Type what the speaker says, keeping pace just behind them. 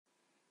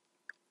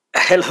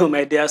Hello,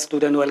 my dear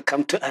student.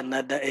 Welcome to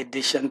another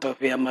edition of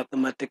your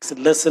mathematics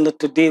lesson.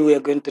 Today, we are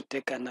going to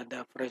take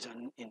another fresh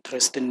and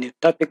interesting new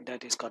topic,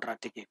 that is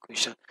quadratic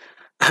equation.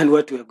 And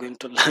what we are going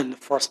to learn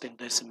first in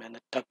this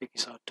minute topic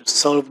is how to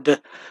solve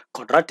the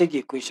quadratic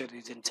equation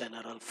using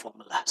general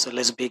formula. So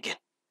let's begin.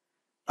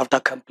 After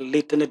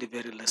completing the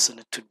very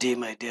lesson today,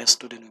 my dear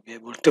student will be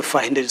able to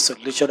find the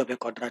solution of a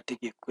quadratic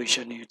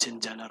equation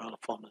using general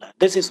formula.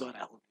 This is what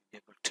I will be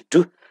able to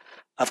do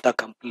after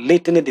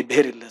completing the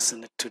very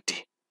lesson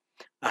today.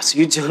 As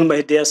usual,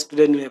 my dear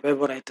student, we have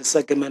favorite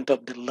segment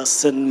of the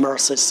lesson,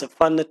 Mercy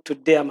Fun.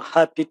 Today, I'm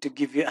happy to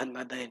give you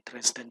another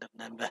interesting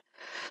number.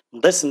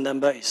 This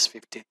number is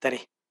 53.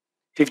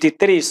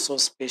 53 is so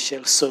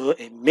special, so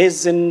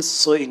amazing,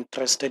 so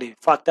interesting. In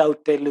fact, I'll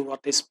tell you what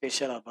is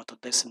special about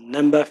this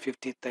number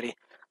 53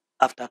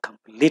 after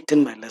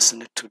completing my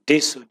lesson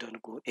today, so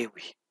don't go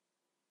away.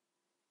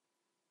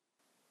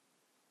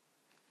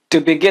 To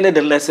begin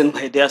the lesson,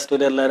 my dear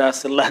student, let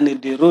us learn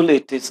the rule.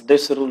 It is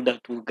this rule that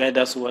will guide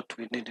us what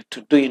we need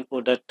to do in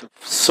order to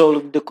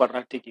solve the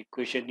quadratic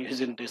equation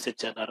using this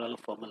general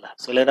formula.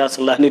 So let us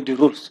learn the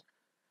rules.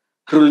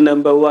 Rule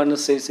number 1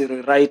 says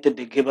rewrite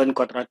the given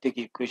quadratic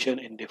equation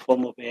in the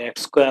form of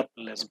ax squared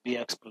plus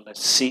bx plus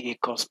c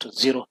equals to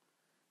 0.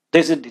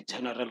 This is the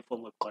general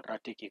form of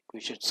quadratic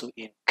equation. So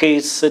in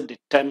case the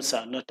terms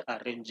are not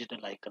arranged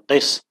like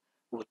this,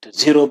 with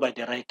 0 by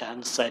the right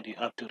hand side, you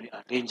have to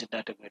rearrange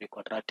that very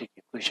quadratic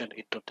equation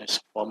into this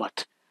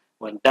format.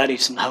 When that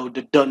is now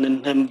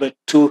done, number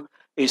 2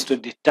 is to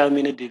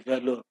determine the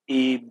value of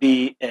a,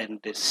 b, and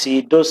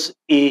c. Those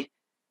a,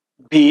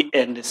 b,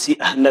 and c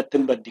are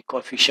nothing but the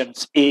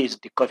coefficients. A is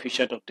the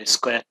coefficient of the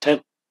square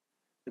term,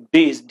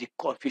 b is the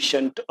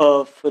coefficient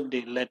of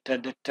the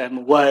lettered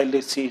term,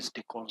 while c is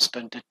the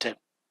constant term.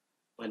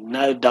 When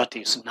now that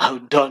is now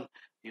done,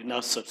 you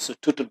now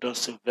substitute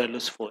those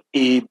values for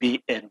a,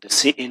 b, and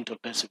c into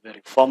this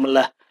very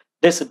formula.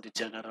 This is the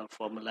general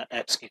formula.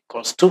 X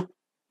equals to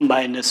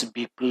minus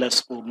b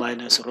plus o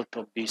minus root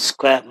of b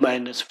squared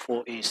minus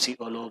 4ac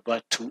all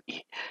over 2e.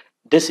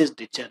 This is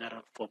the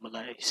general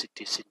formula as it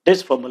is in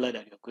this formula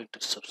that you're going to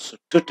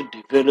substitute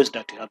the values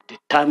that you have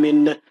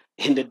determined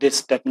in this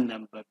step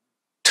number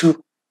 2.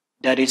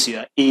 That is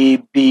your a,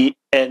 b,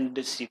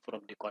 and c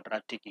from the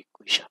quadratic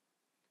equation.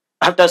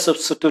 After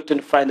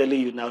substituting, finally,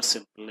 you now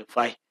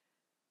simplify.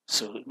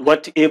 So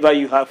whatever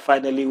you have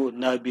finally will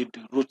now be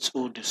the roots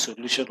or the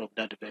solution of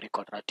that very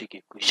quadratic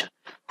equation.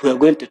 We are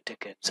going to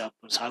take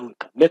examples how we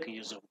can make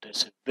use of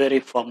this very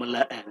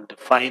formula and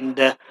find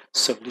the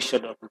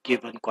solution of a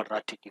given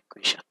quadratic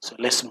equation. So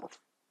let's move.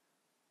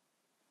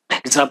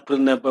 Example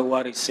number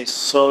 1, it says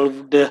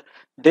solve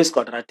this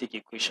quadratic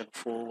equation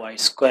 4y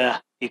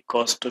squared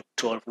equals to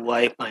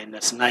 12y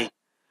minus 9.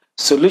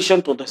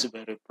 Solution to this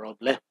very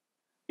problem.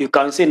 You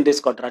can see in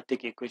this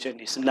quadratic equation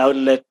is now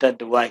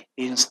lettered y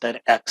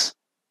instead x.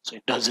 So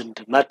it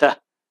doesn't matter.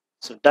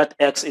 So that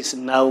x is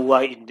now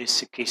y in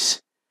this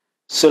case.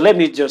 So let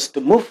me just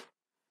move.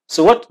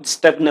 So what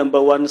step number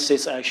 1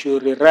 says, I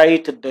should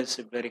rewrite this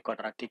very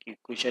quadratic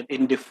equation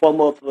in the form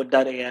of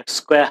that ax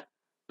squared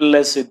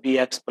plus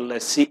bx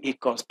plus c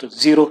equals to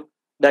 0.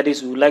 That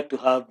is, we would like to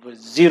have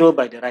 0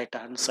 by the right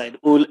hand side,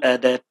 all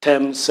other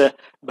terms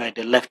by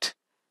the left.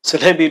 So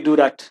let me do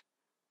that.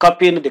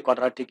 Copying the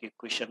quadratic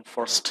equation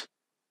first.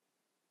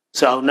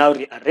 So I'll now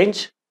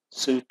rearrange.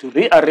 So to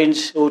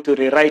rearrange or to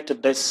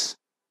rewrite this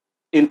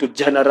into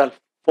general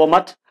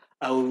format,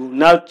 I will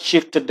now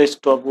shift this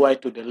 12y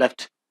to the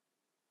left.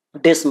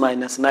 This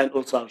minus 9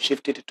 also I'll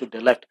shift it to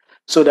the left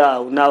so that I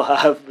will now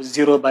have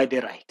 0 by the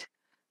right.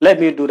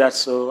 Let me do that.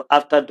 So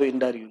after doing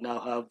that, you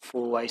now have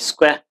 4y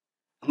squared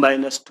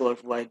minus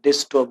 12y.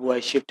 This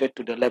 12y shifted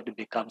to the left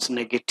becomes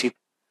negative.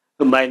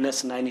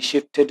 Minus 9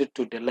 shifted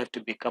to the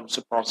left becomes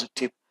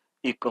positive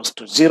equals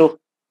to 0.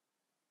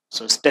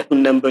 So step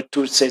number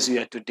 2 says you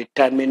have to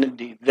determine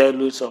the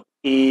values of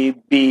a,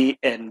 b,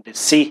 and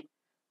c,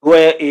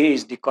 where a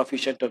is the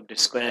coefficient of the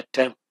square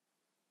term,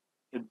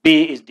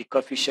 b is the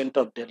coefficient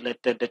of the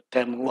lettered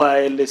term,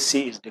 while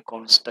c is the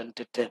constant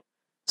term.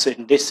 So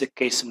in this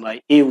case,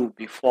 my a will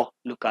be 4.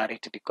 Look at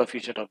it, the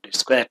coefficient of the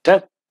square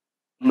term.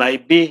 My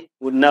b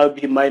will now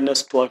be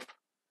minus 12.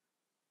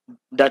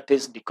 That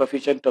is the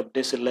coefficient of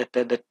this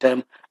lettered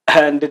term,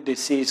 and the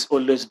c is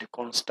always the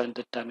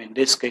constant term. In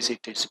this case,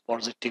 it is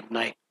positive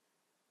 9.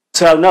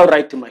 So I'll now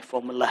write my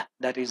formula.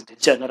 That is the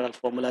general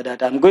formula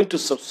that I'm going to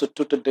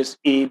substitute this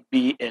a,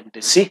 b, and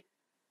c.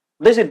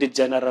 This is the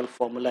general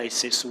formula. It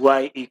says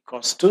y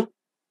equals to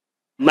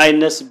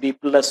minus b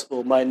plus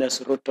o minus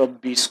root of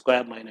b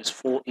squared minus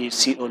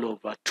 4ac all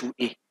over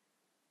 2a.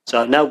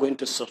 So I'm now going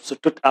to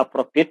substitute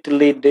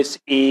appropriately this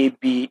a,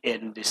 b,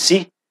 and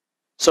c.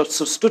 So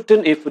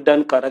substituting, if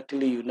done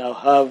correctly, you now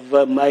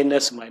have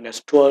minus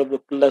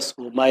 12 plus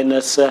o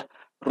minus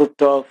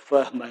root of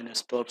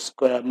minus 12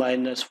 square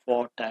minus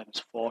 4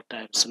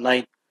 times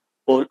 9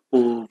 all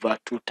over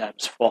 2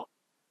 times 4.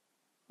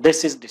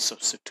 This is the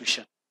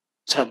substitution.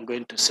 So I'm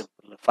going to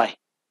simplify.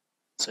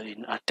 So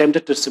in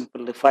attempt to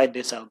simplify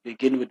this, I'll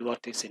begin with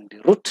what is in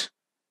the root.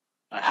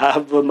 I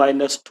have a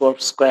minus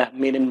 12 square,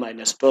 meaning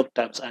minus 12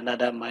 times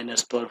another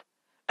minus 12.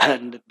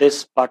 And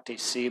this part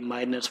is C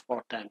minus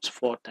 4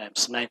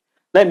 times 9.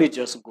 Let me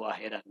just go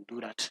ahead and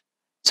do that.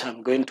 So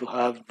I'm going to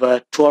have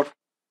 12.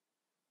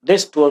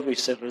 This 12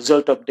 is a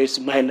result of this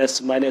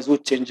minus, we'll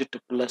change it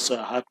to plus, so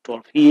I have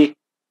 12 here.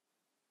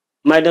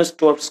 Minus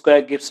 12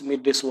 square gives me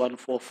this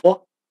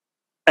 144.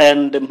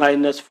 And the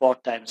minus 4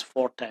 times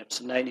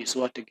 9 is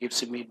what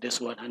gives me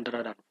this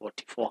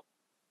 144.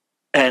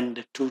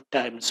 And 2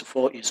 times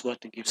 4 is what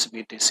gives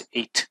me this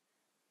 8.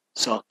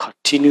 So I'll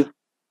continue.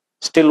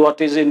 Still,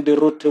 what is in the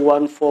root?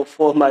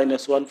 144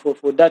 minus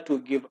 144. That will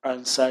give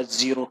answer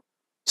 0.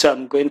 So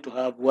I'm going to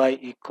have y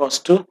equals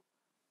to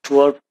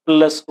 12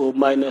 plus or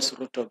minus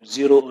root of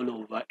 0 all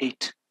over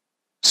 8.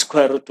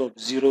 Square root of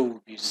 0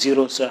 will be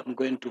 0. So I'm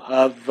going to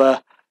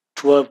have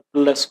 12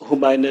 plus or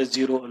minus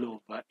 0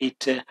 all over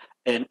 8.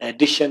 And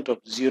addition of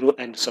 0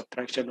 and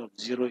subtraction of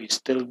 0 is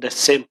still the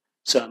same.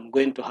 So I'm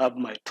going to have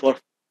my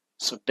 12.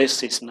 So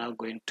this is now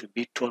going to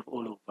be 12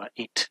 all over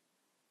 8.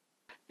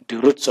 The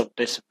roots of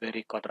this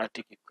very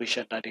quadratic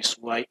equation, that is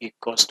y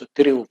equals to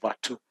 3 over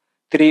 2.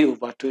 3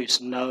 over 2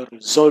 is now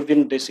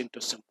resolving this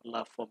into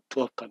simpler form.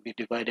 12 can be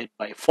divided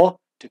by 4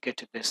 to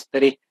get this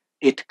 3.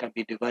 8 can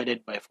be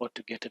divided by 4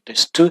 to get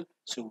this 2.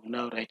 So we'll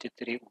now write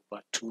 3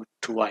 over 2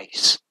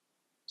 twice.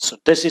 So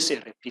this is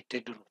a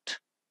repeated root.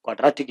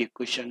 Quadratic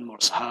equation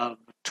must have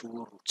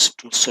 2 roots,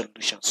 2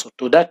 solutions. So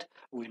to that,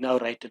 we now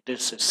write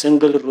this a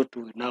single root.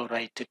 We now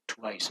write it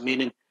twice,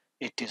 meaning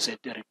it is a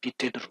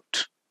repeated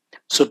root.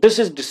 So this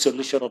is the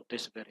solution of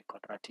this very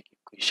quadratic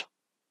equation.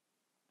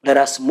 Let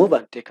us move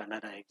and take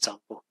another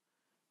example.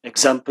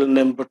 Example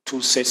number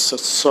 2 says, so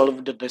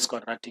solve this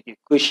quadratic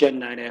equation.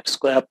 9x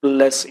squared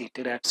plus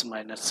 18x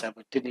minus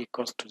 17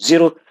 equals to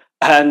 0.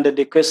 And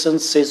the question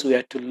says we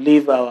have to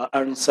leave our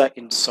answer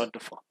in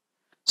solid form.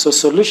 So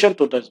solution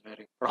to this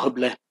very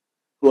problem,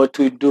 what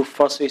we do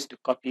first is to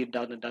copy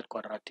down that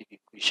quadratic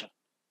equation.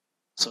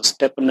 So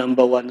step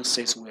number 1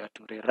 says we have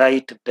to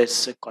rewrite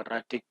this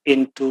quadratic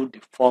into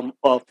the form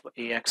of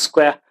ax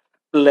squared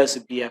plus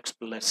bx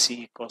plus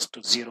c equals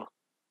to 0.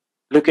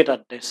 Look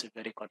at this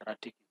very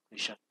quadratic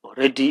equation.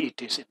 Already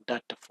it is in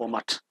that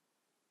format.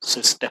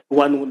 So step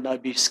 1 will now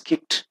be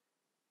skipped.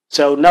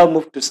 So I'll now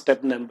move to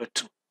step number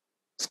 2.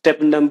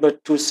 Step number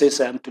 2 says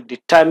I am to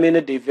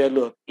determine the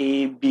value of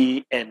a,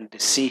 b, and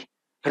c.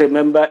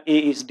 Remember, a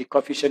is the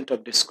coefficient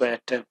of the square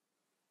term.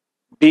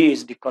 B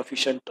is the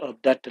coefficient of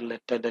that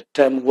letter, the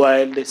term,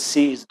 while the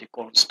C is the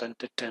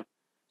constant term.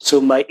 So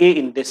my A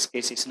in this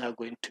case is now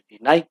going to be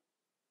 9.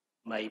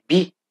 My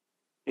B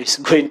is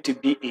going to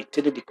be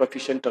 18, the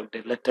coefficient of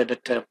the letter, the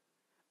term.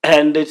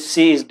 And the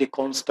C is the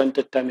constant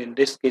term, in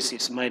this case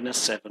is minus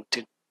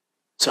 17.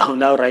 So I'll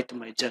now write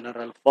my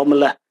general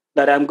formula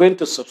that I'm going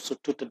to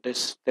substitute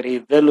these 3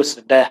 values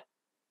there.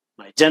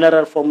 My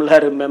general formula,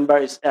 remember,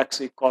 is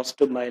x equals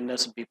to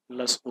minus b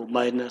plus o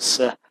minus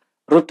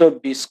root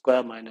of b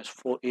square minus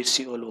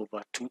 4ac all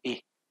over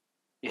 2a.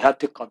 You have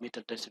to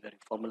commit this very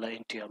formula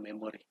into your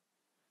memory.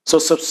 So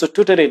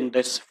substituted in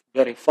this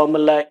very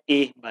formula,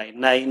 a by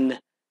 9,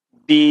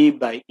 b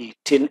by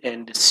 18,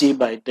 and c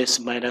by this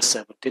minus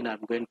 17, I'm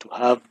going to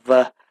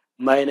have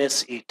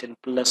minus 18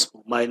 plus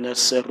o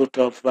minus root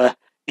of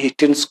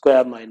 18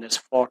 square minus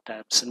 4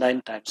 times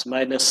 9 times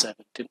minus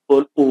 17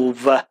 all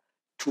over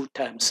 2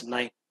 times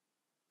 9.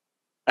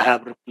 I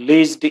have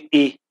replaced the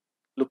A,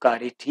 look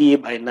at it here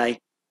by 9,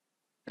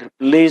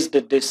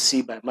 replaced this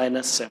C by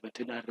minus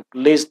 17, I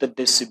replaced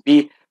this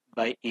B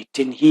by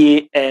 18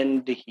 here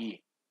and here.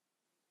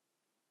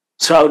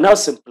 So I'll now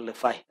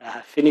simplify. I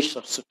have finished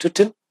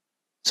substituting.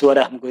 So what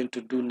I'm going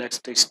to do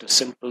next is to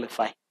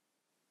simplify.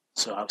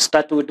 So I'll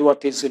start with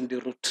what is in the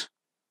root.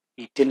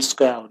 18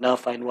 square, I'll now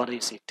find what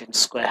is 18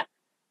 square.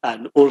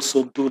 And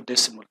also do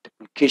this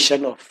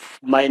multiplication of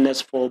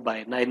minus 4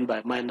 by 9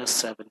 by minus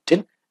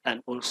 17.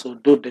 And also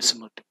do this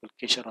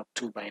multiplication of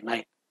 2 by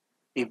 9.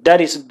 If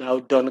that is now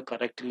done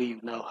correctly, you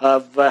now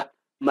have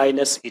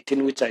minus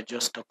 18, which I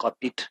just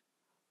copied,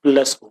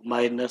 plus or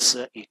minus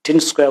 18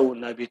 square will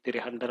now be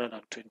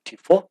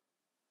 324.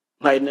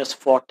 Minus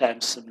 4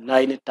 times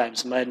 9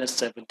 times minus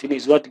 17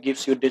 is what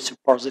gives you this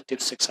positive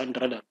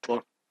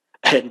 612.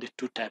 And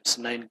 2 times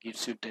 9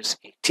 gives you this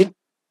 18.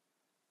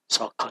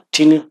 So I'll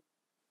continue.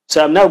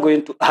 So I'm now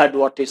going to add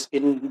what is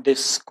in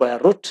this square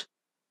root.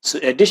 So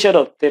addition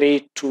of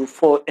 3, 2,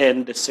 4,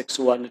 and 6,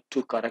 1,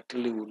 2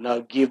 correctly will now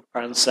give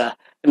answer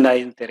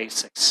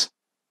 936.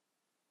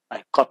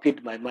 I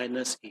copied my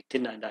minus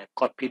 18 and I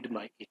copied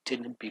my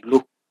 18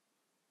 below.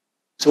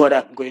 So what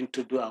I'm going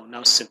to do, I'll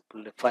now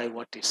simplify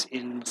what is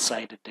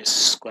inside this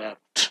square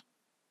root.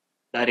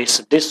 That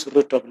is this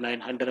root of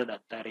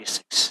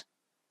 936.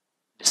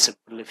 The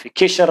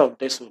simplification of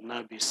this will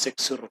now be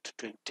 6 root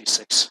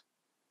 26.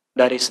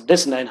 That is,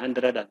 this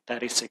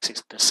 936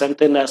 is the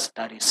same as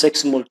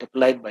 36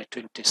 multiplied by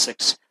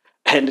 26.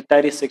 And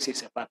 36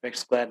 is a perfect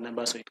square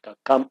number, so it can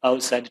come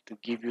outside to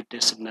give you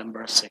this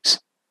number 6.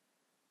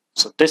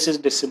 So this is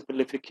the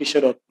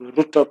simplification of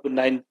root of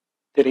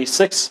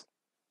 936.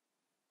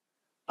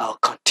 I'll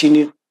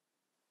continue.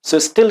 So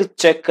still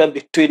check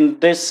between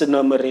this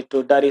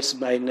numerator, that is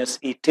minus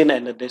 18,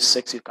 and this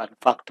 6, you can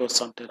factor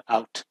something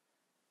out.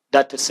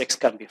 That 6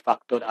 can be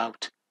factored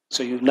out.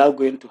 So you're now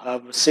going to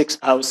have 6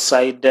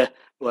 outside.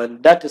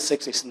 When that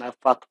 6 is now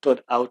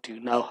factored out, you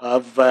now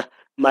have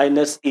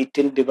minus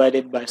 18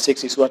 divided by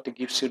 6 is what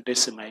gives you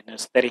this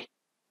minus 3.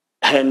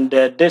 And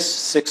this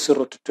 6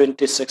 root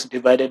 26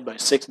 divided by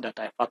 6 that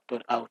I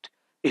factored out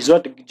is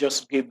what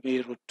just gave me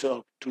root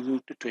of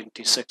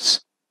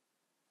 26.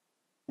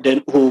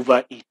 Then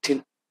over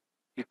 18.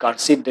 You can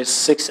see this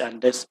 6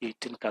 and this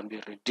 18 can be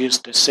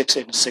reduced. The 6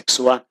 and 6,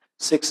 1.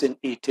 6 and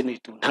 18,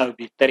 it will now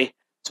be 3.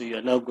 So you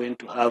are now going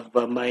to have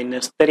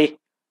minus 3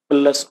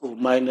 plus or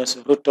minus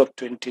root of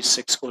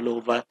 26 all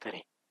over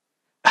 3.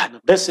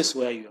 And this is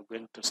where you are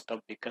going to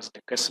stop, because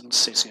the question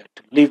says you have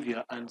to leave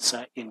your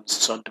answer in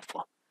sort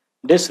form.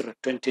 This root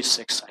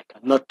 26, I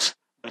cannot.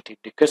 But if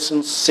the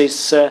question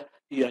says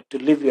you have to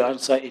leave your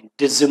answer in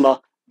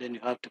decimal, then you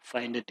have to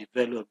find the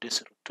value of this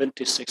root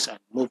 26 and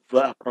move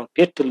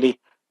appropriately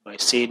by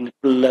saying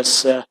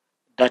plus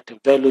that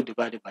value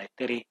divided by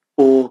 3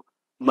 or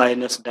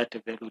minus that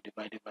value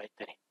divided by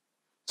 3.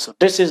 So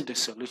this is the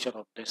solution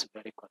of this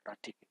very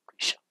quadratic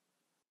equation.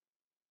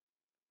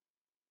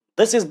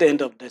 This is the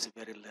end of this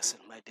very lesson,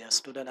 my dear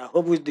student. I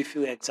hope with the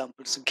few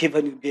examples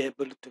given, you'll be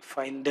able to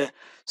find the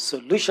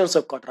solutions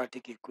of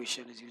quadratic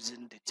equations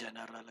using the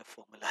general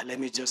formula. Let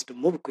me just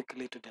move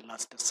quickly to the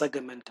last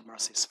segment,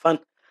 Mercy's fun,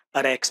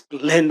 and I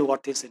explain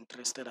what is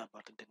interesting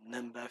about the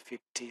number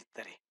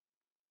 53.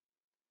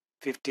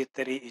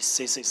 53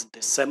 says is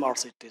the same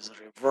as it is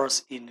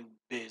reversed in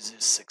base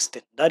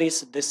 16. That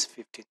is this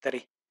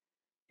 53.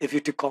 If you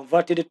to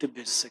convert it to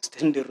base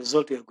 16, the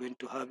result you are going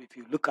to have, if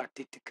you look at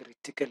it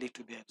critically,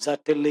 to be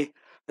exactly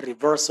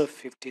reverse of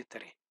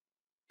 53.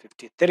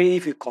 53,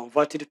 if you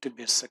convert it to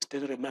base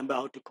 16, remember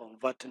how to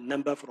convert a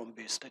number from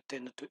base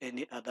 10 to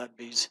any other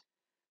base.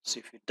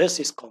 So if this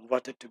is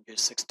converted to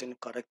base 16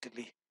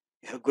 correctly,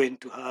 you're going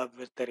to have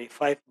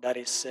 35, that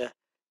is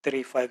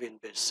 35 in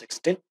base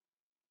 16.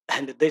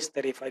 And this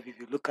 35, if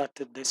you look at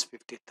this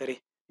 53,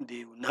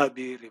 they will now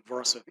be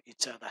reverse of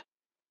each other.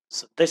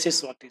 So this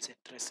is what is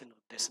interesting of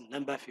this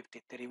number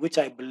 53, which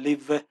I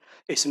believe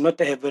is not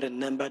ever a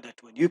number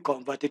that when you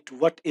convert it to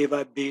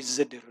whatever base,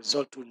 the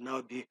result will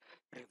now be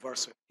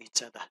reverse of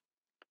each other.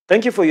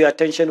 Thank you for your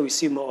attention. We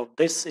see more of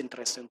these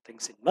interesting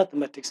things in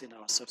mathematics in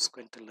our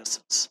subsequent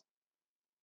lessons.